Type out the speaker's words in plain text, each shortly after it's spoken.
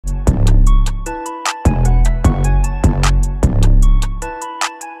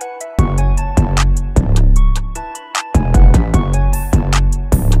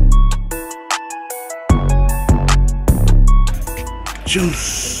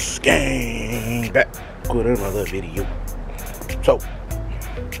Juice Gang back with another video. So,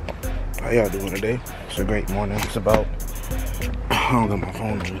 how y'all doing today? It's a great morning. It's about, I don't got my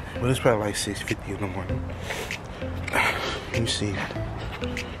phone on me, but it's probably like 6:50 in the morning. Let me see.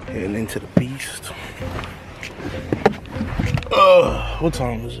 Heading into the beast. What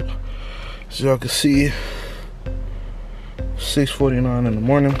time is it? So y'all can see, 6:49 in the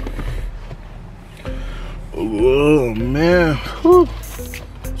morning. Oh man, whew.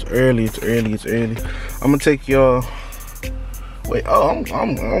 It's early. I'm gonna take y'all. Wait, I'm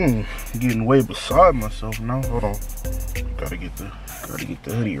getting way beside myself now. Hold on, gotta get the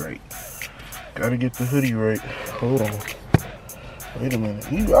hoodie right. Hold on. Wait a minute.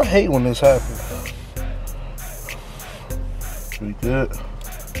 I hate when this happens. We good?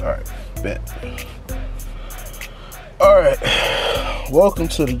 All right, bet. All right. Welcome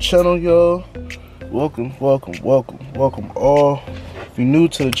to the channel, y'all. Welcome all. If you're new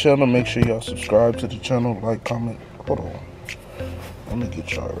to the channel, make sure y'all subscribe to the channel, like, comment. Hold on. Let me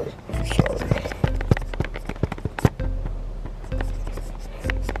get y'all right. I'm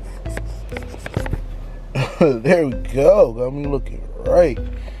sorry. There we go. Got me looking right.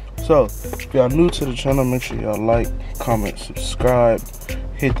 So, if y'all new to the channel, make sure y'all like, comment, subscribe,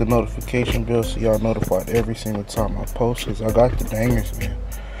 hit the notification bell so y'all notified every single time I post. Cause I got the bangers, man.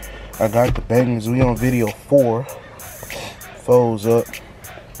 We on video 4. Foes up.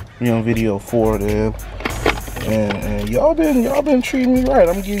 We on video 4 there. And y'all been treating me right.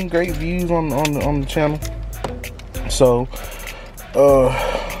 I'm getting great views on the channel. So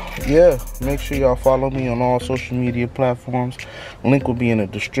yeah, make sure y'all follow me on all social media platforms. Link will be in the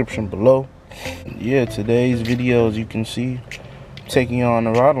description below. Yeah, today's video, as you can see, taking you on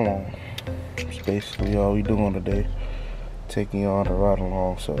a ride along. That's basically all we doing today. Taking you on a ride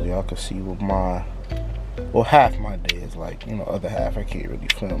along so y'all can see what half my day is like. You know, other half I can't really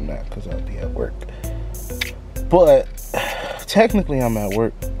film that because I'll be at work. But technically I'm at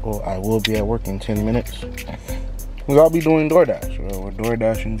work, or I will be at work in 10 minutes. Because I'll be doing DoorDash. Well, we're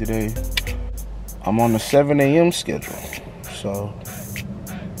DoorDashing today. I'm on the 7 a.m. schedule. So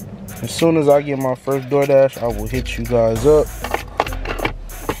as soon as I get my first DoorDash, I will hit you guys up.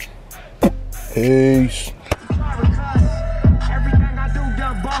 Peace.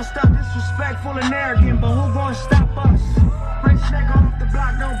 Disrespectful and arrogant, but who gonna stop us? Rich nigga off the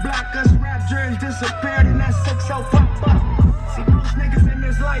block, don't block us. Rap dreams disappeared and that 6-0 pop up. See, most niggas in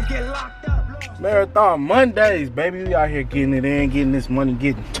this life get locked up. Marathon Mondays, baby. We out here getting it in, getting this money,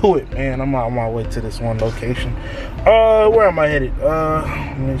 getting to it, man. I'm on my way to this one location. Where am I headed?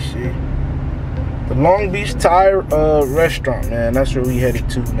 Let me see. The Long Beach Thai restaurant, man. That's where we headed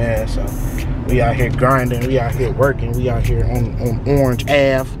to, man. So we out here grinding, we out here working, we out here on Orange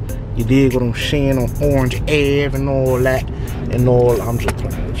Ave. You dig what I'm saying? On Orange Ave and all that. And all, I'm just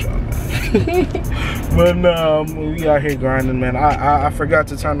playing with y'all, man. But we out here grinding, man. I forgot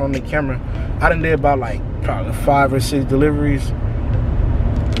to turn on the camera. I done did about like probably 5 or 6 deliveries.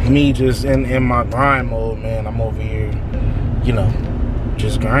 Me just in my grind mode, man. I'm over here, you know,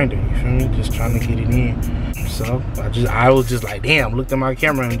 just grinding, you feel me? Just trying to get it in. So I was just like, damn, looked at my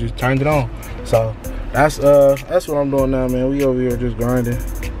camera and just turned it on. So that's what I'm doing now, man. We over here just grinding.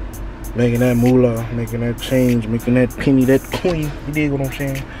 Making that moolah, making that change, making that penny, that coin. You dig what I'm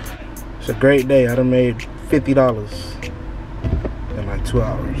saying? It's a great day. I done made $50 in like 2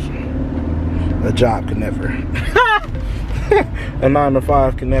 hours. A job could never. A 9 to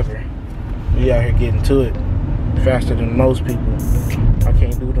 5 could never. We out here getting to it faster than most people. I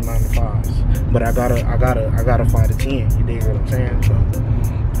can't do the 9 to 5s, but I gotta fight a 10. You dig what I'm saying? So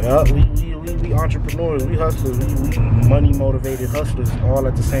yeah, we entrepreneurs, we hustlers, we money motivated hustlers all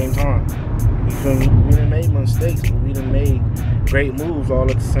at the same time. You feel me? We done made mistakes, but we done made great moves all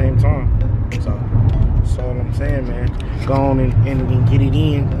at the same time. So that's all I'm saying, man. Go on and get it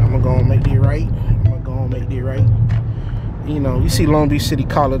in. I'm gonna go and make it right. You know, you see Long Beach City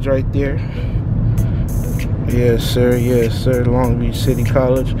College right there. Yes sir, Long Beach City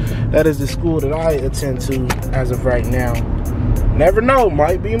College. That is the school that I attend to as of right now. Never know,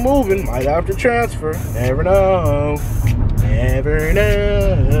 might be moving, might have to transfer. Never know,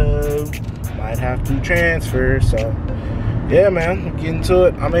 might have to transfer. So yeah, man, getting to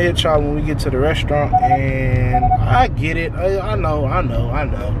it. I'm gonna hit y'all when we get to the restaurant. And I get it, I know.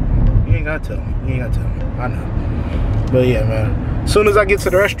 You ain't gotta tell me, I know. But yeah, man, as soon as I get to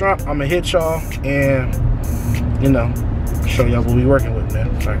the restaurant, I'm gonna hit y'all and, you know, show y'all what we working with, man.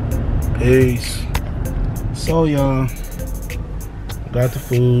 All right, peace. So y'all, got the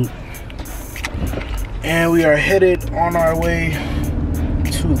food, and we are headed on our way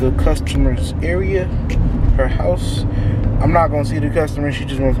to the customer's area, her house. I'm not gonna see the customer. She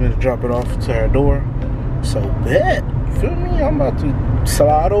just wants me to drop it off to her door. So bet, you feel me? I'm about to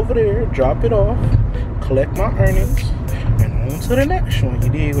slide over there, drop it off, collect my earnings, and on to the next one. You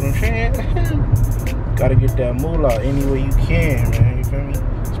dig what I'm saying? Gotta get that moolah any way you can, man. You feel me?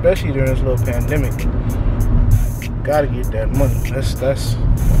 Especially during this little pandemic. Gotta get that money. That's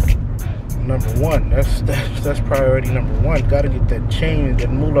number one. That's priority number one. Gotta get that change,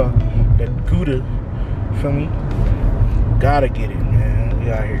 that moolah, that gouda. Feel me? Gotta get it, man. We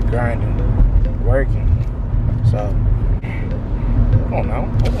out here grinding, working. So hold on now.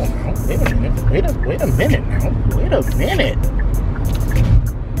 Wait a minute now.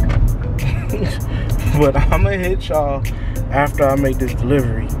 But I'ma hit y'all after I make this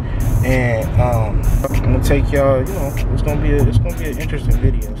delivery. And I'm gonna take y'all, you know, it's gonna be an interesting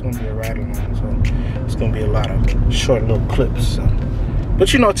video. It's gonna be a ride along, so it's gonna be a lot of short little clips. So.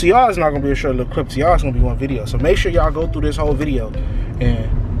 But you know, to y'all it's not gonna be a short little clip. To y'all it's gonna be one video. So make sure y'all go through this whole video and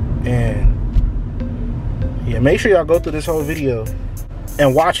yeah, make sure y'all go through this whole video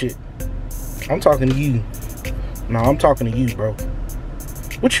and watch it. I'm talking to you. No, I'm talking to you, bro.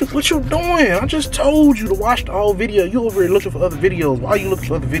 What you doing? I just told you to watch the whole video. You over here looking for other videos. Why are you looking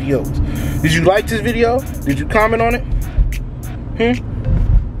for other videos? Did you like this video? Did you comment on it? I'm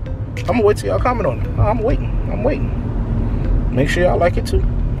gonna wait till y'all comment on it. I'm waiting. Make sure y'all like it too.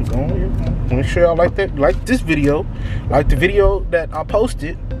 Go on here. Make sure y'all like that. Like this video. Like the video that I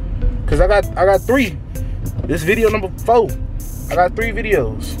posted. Cause I got 3. This video number 4. I got 3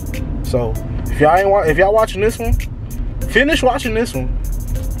 videos. So if y'all watching this one, finish watching this one.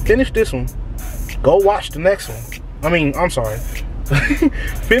 Finish this one. Go watch the next one. I'm sorry.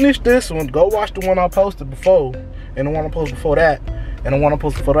 Finish this one. Go watch the one I posted before, and the one I posted before that, and the one I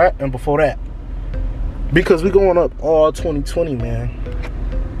posted before that, and before that. Because we going up all 2020, man.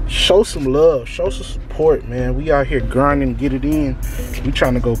 Show some love. Show some support, man. We out here grinding, get it in. We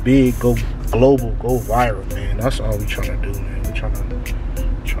trying to go big, go global, go viral, man. That's all we trying to do, man. We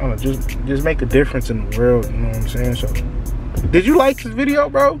trying to just make a difference in the world. You know what I'm saying? So. Did you like this video,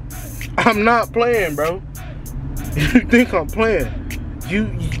 bro? I'm not playing, bro. You think I'm playing? You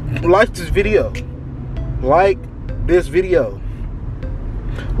like this video. Like this video.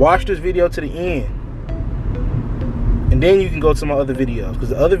 Watch this video to the end. And then you can go to my other videos. Because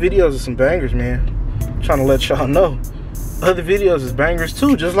the other videos are some bangers, man. I'm trying to let y'all know. Other videos is bangers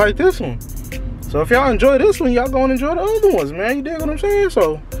too, just like this one. So if y'all enjoy this one, y'all gonna enjoy the other ones, man. You dig what I'm saying?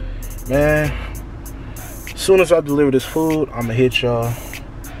 So, man. As soon as I deliver this food, I'm gonna hit y'all.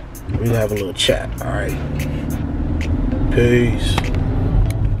 We'll have a little chat, alright? Peace.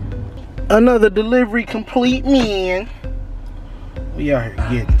 Another delivery complete, man. We out here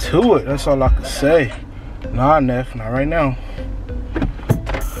getting to it. That's all I can say. Nah, Neff, not right now.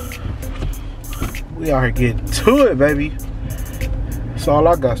 We out here getting to it, baby. That's all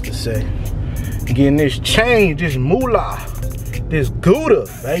I got to say. Getting this change, this moolah, this gouda,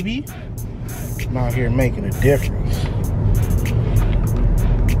 baby. I'm out here making a difference.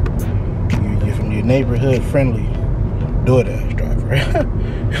 You're from your neighborhood friendly DoorDash driver.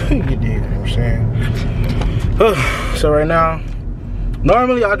 You dig what I'm saying? So right now,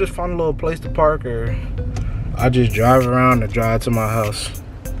 normally I just find a little place to park, or I just drive around and drive to my house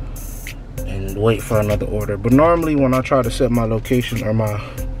and wait for another order. But normally when I try to set my location or my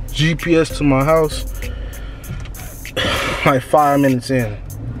GPS to my house, like 5 minutes in,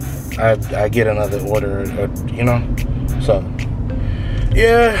 I get another order, you know. So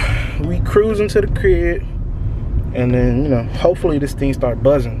yeah, we cruising to the crib, and then, you know, hopefully this thing start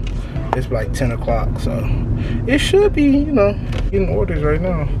buzzing. It's like 10 o'clock, so it should be, you know, getting orders right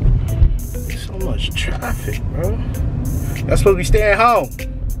now. There's so much traffic, bro. That's supposed to be staying home.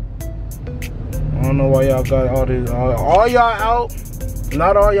 I don't know why y'all got all this. All y'all out.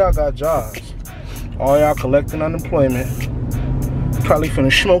 Not all y'all got jobs. All y'all collecting unemployment. Probably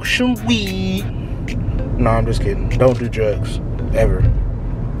finna smoke some weed. No, I'm just kidding. Don't do drugs. Ever.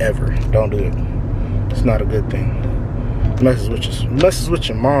 Ever. Don't do it. It's not a good thing. Messes with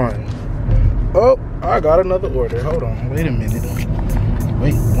your mind. Oh, I got another order. Hold on. Wait a minute.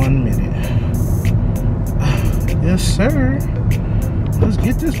 Wait 1 minute. Yes, sir. Let's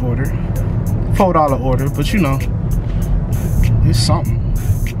get this order. $4 order, but you know, it's something.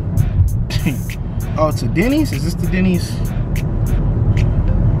 Oh, it's a Denny's? Is this the Denny's?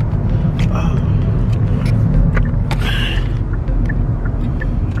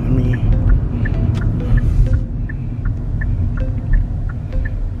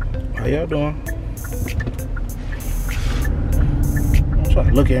 How y'all doing? Don't try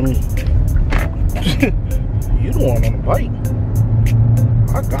to look at me. You the one on the bike.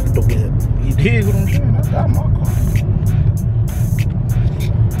 I got the whip. You dig what I'm saying? I got my car.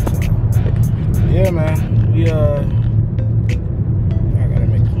 yeah, man. We I gotta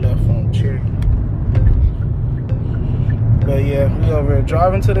make a left on Cherry. But yeah, we over here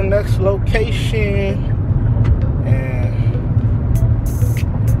driving to the next location. And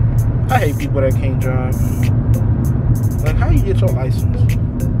I hate people that can't drive. Like, how you get your license?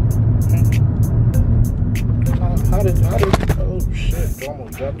 How did oh shit, I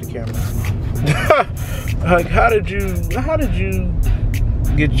almost dropped the camera. Like, how did you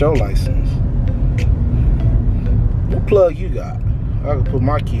get your license? What plug you got? I can put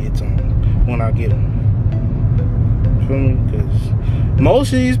my kids on when I get them. Feel me? Because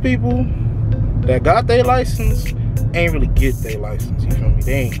most of these people that got their license ain't really get their license. You feel me?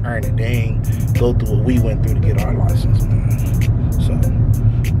 They ain't earn it. They ain't go through what we went through to get our license, man. So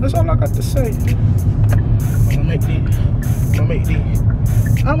that's all I got to say. I'ma make these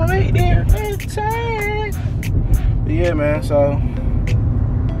turn. But yeah, man. So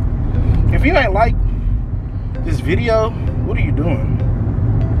if you ain't like this video, what are you doing?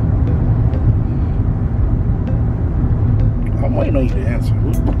 I'm waiting on you to answer.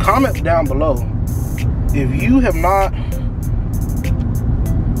 Comment down below if you have not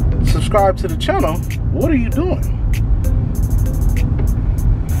subscribed to the channel. What are you doing?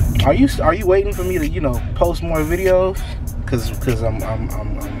 Are you waiting for me to, you know, post more videos? Cause I'm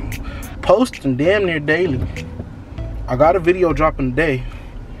posting damn near daily. I got a video dropping today,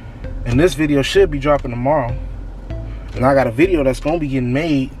 and this video should be dropping tomorrow. And I got a video that's gonna be getting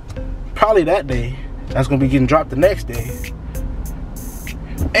made probably that day. That's gonna be getting dropped the next day.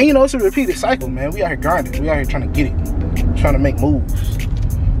 And you know, it's a repeated cycle, man. We out here grinding. We out here trying to get it, trying to make moves,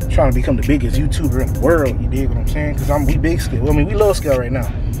 trying to become the biggest YouTuber in the world. You dig what I'm saying? Cause we big scale. Well, I mean, we low scale right now.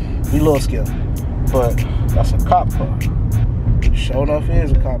 We low scale, but that's a cop car. Sure enough, it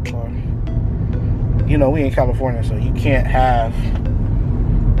is a cop car. You know, we in California, so you can't have.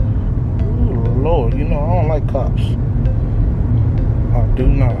 Ooh, Lord, you know I don't like cops. I do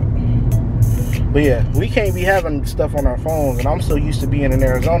not. But yeah, we can't be having stuff on our phones, and I'm so used to being in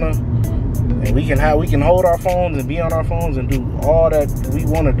Arizona, and we can hold our phones and be on our phones and do all that we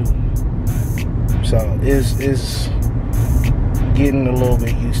want to do. So it's getting a little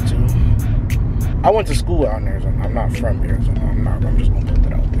bit used to. I went to school out in Arizona. I'm not from Arizona. I'm just gonna put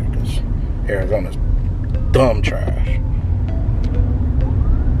that out there because Arizona's dumb trash.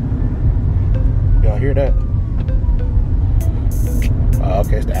 Y'all hear that?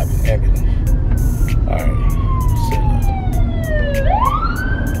 Okay, it's the ambulance. Alright,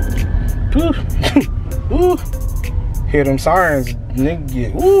 woo, hear them sirens,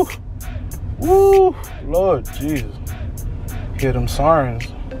 nigga. Woo, woo, Lord Jesus, hear them sirens.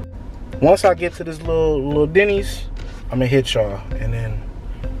 Once I get to this little Denny's, I'm gonna hit y'all, and then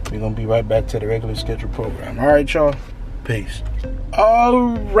we're gonna be right back to the regular scheduled program. All right, y'all, peace.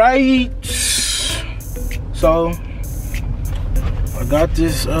 All right, so I got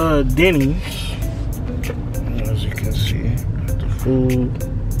this Denny's. As you can see, got the food,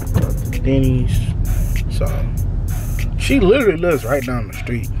 got the Denny's. So she literally lives right down the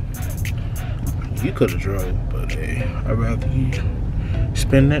street. You could have drove, but hey, I'd rather you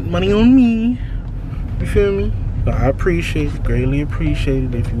spend that money on me. You feel me? But I appreciate it, greatly appreciate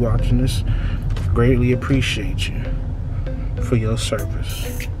it. If you're watching this, greatly appreciate you for your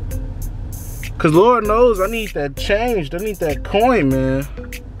service. Cause Lord knows I need that change. I need that coin, man.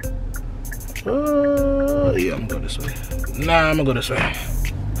 Yeah, I'm gonna go this way. Nah, I'm gonna go this way.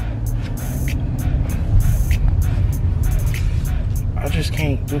 I just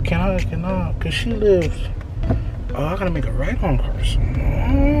can't. Can I? Cause she lives. Oh, I gotta make a right on Carson.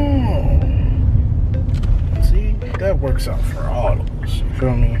 Oh. See, that works out for all of us. You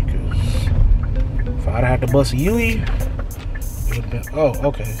feel me? Cause if I'd had to bust a Yui, it would've been. Oh,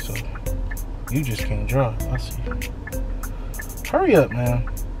 okay. So you just can't drive. I see. Hurry up, man.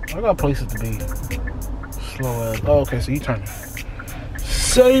 I got places to be. Slow as. Oh, okay. So you turn.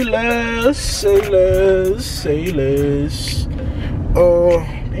 Say less, say less, say less.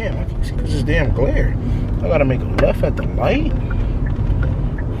 Damn, I can see this damn glare. I gotta make a left at the light.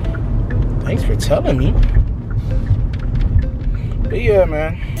 Thanks for telling me. But yeah,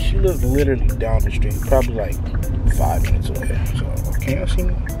 man, she lives literally down the street, probably like 5 minutes away. So can you see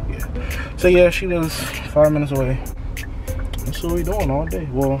me? Yeah. So yeah, she lives 5 minutes away. That's what we doing all day.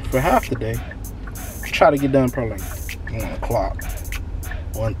 Well, for half the day. Try to get done probably like 1 o'clock,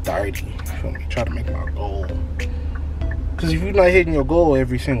 1:30. Feel me? Try to make my goal. Cause if you're not hitting your goal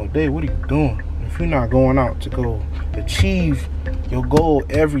every single day, what are you doing? If you're not going out to go achieve your goal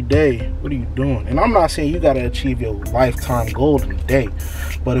every day, what are you doing? And I'm not saying you gotta achieve your lifetime goal in a day,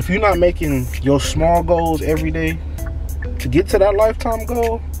 but if you're not making your small goals every day to get to that lifetime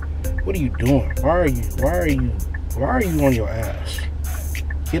goal, What are you doing? Why are you on your ass?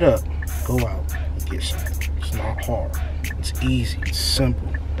 Get up, go out, and get something. It's not hard. It's easy, it's simple.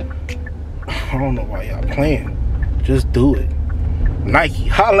 I don't know why y'all playing. Just do it. Nike,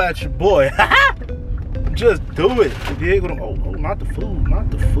 holla at your boy. Just do it. You dig what I'm, oh, not the food.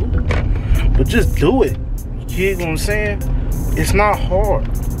 But just do it. You dig what I'm saying? It's not hard.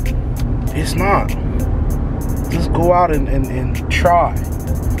 It's not. Just go out and try.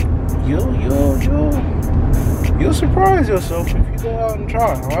 You'll surprise yourself if you go out and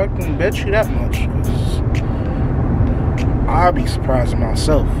try. I can bet you that much. 'Cause I'll be surprising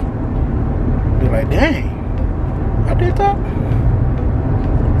myself. Be like, dang, I did that?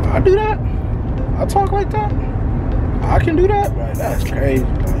 I do that? I talk like that? I can do that? Like, that's crazy.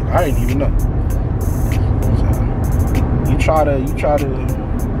 Like, I didn't even know. So, you try to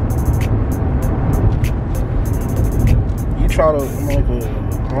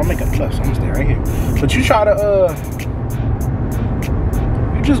I'm making a mess. I'm gonna stay right here. But you try to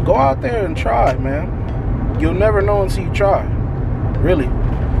you just go out there and try, man. You'll never know until you try. Really.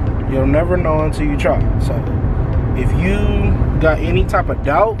 You'll never know until you try. So if you got any type of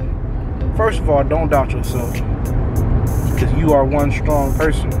doubt, first of all, don't doubt yourself. Because you are one strong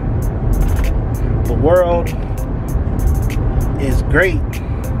person. The world is great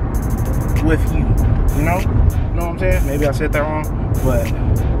with you. You know? You know what I'm saying? Maybe I said that wrong, but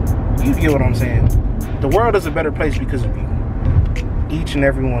you get what I'm saying. The world is a better place because of you. Each and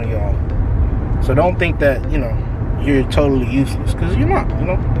every one of y'all. So don't think that, you know, you're totally useless, because you're not, you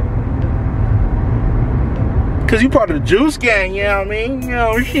know. Because you part of the juice gang, you know what I mean? You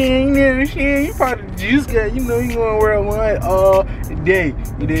know, you part of the juice gang. You know you gonna wear one all day.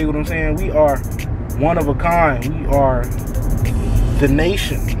 You dig what I'm saying? We are one of a kind. We are the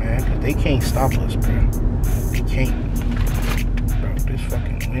nation, man. Because they can't stop us, bro. They can't. Bro, this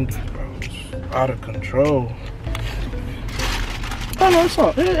fucking Wendy's, bro, it's out of control. Oh no, it's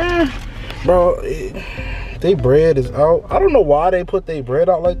all. Bro, they bread is out. I don't know why they put their bread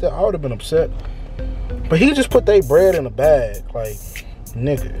out like that. I would have been upset. But he just put their bread in a bag. Like,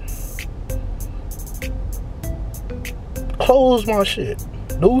 nigga. Close my shit.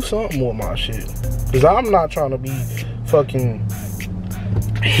 Do something with my shit. Because I'm not trying to be fucking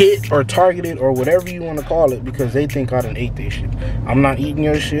hit or targeted or whatever you want to call it because they think I done ate their shit. I'm not eating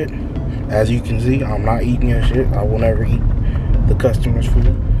your shit. As you can see, I'm not eating your shit. I will never eat the customer's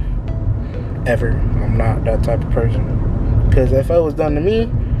food. Ever. I'm not that type of person. Because if it was done to me,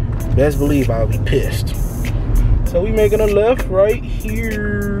 best believe I'll be pissed. So we making a left right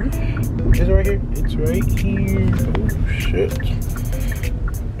here. Is it right here? It's right here. Oh shit.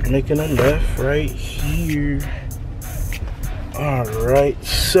 Making a left right here. Alright,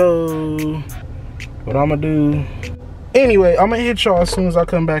 so what I'm gonna do. Anyway, I'm gonna hit y'all as soon as I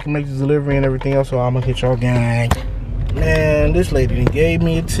come back and make the delivery and everything else. So I'm gonna hit y'all, gang. Man, this lady done gave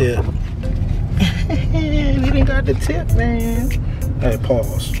me a tip. You didn't got the tip, man. Hey,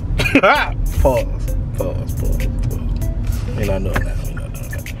 pause. Pause. We're not doing that.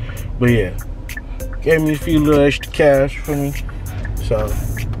 But yeah, gave me a few little extra cash for me. So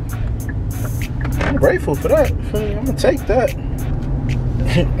I'm grateful for that. I'm gonna take that.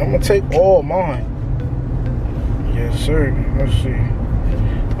 I'm gonna take all mine. Yes, sir. Let's see.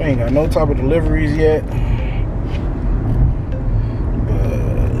 We ain't got no type of deliveries yet.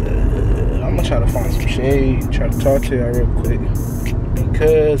 I'm gonna try to find some shade, try to talk to y'all real quick,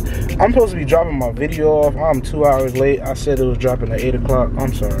 because I'm supposed to be dropping my video off. I'm 2 hours late. I said it was dropping at 8 o'clock.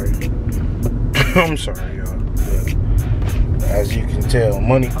 I'm sorry. I'm sorry, y'all. But as you can tell,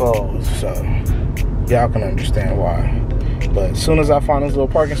 money calls, so y'all can understand why. But as soon as I find this little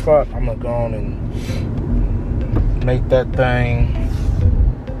parking spot, I'm gonna go on and make that thing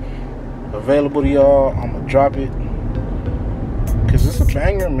available to y'all. I'm gonna drop it. Cause it's a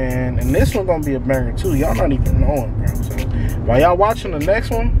banger, man, and this one gonna be a banger too. Y'all not even knowing, bro. So while y'all watching the next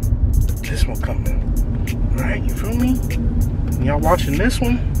one, this one coming. All right, you feel me? Y'all watching this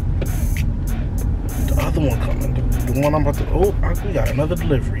one, the other one coming. The one I'm about to. Oh, we got another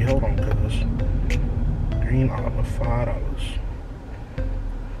delivery. Hold on, cuz. Green Olive, $5.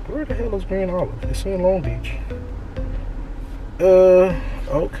 Where the hell is Green Olive? It's in Long Beach.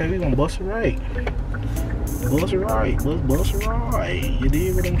 Okay, we gonna bust it right. Bust it right. Let's bust it right. You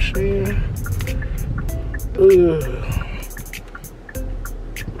dig what I'm saying? We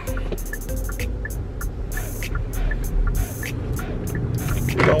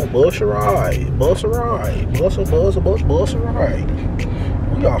gonna bust it right. Bust it right. Bust it right.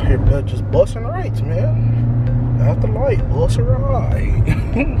 We out here just busting rights, man. At the light, bust it right.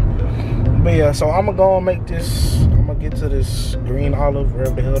 But yeah, so I'm gonna go and make this. I'm I'm gonna get to this Green Olive,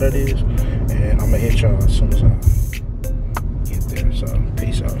 wherever the hell that is, and I'm gonna hit y'all as soon as I get there. So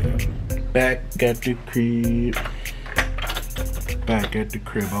peace out, y'all. Back at the crib. Back at the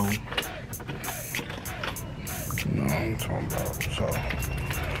crib-o. You know what I'm talking about. So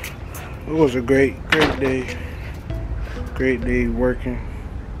it was a great day. Great day working.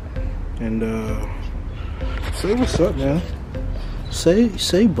 And say what's up, man. Say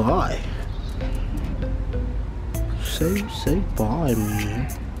bye. Say bye, man.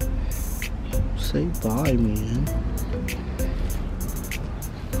 Say bye, man.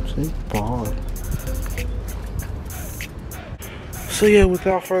 Say bye. So yeah,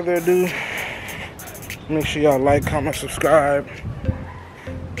 without further ado, make sure y'all like, comment, subscribe.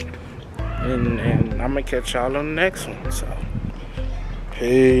 And I'm gonna catch y'all on the next one. So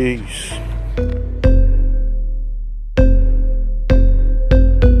peace.